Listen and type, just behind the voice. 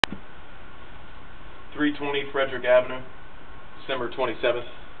320 Frederick Avenue, December 27th.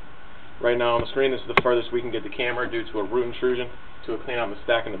 Right now on the screen, this is the furthest we can get the camera due to a root intrusion to a clean out in the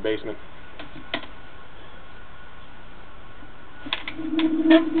stack in the basement.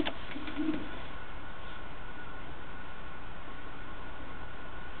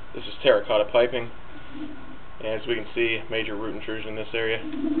 This is terracotta piping, and as we can see, major root intrusion in this area.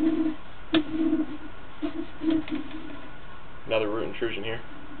 Another root intrusion here.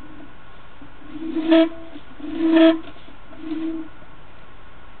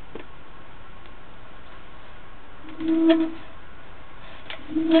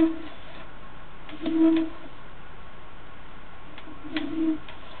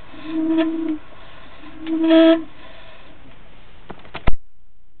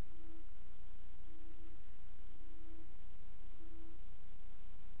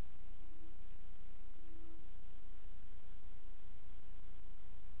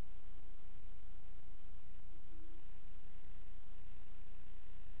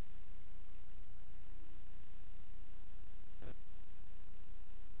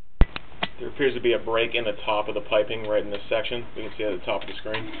 There appears to be a break in the top of the piping right in this section. We can see it at the top of the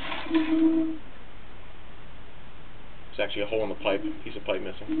screen. There's actually a hole in the pipe, piece of pipe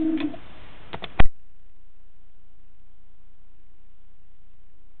missing.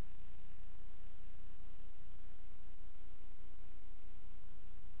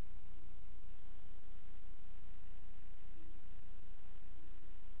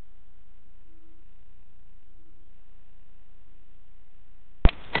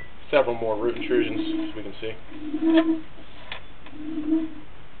 Several more root intrusions, as we can see.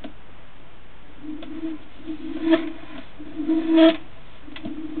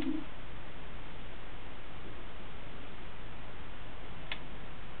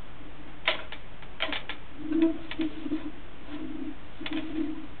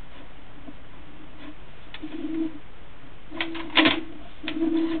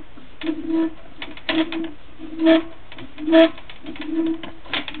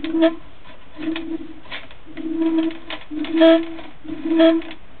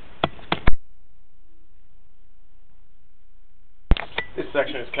 This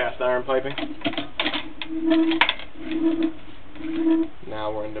section is cast iron piping.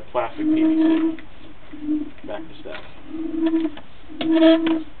 Now we're into plastic PVC. Back to stack.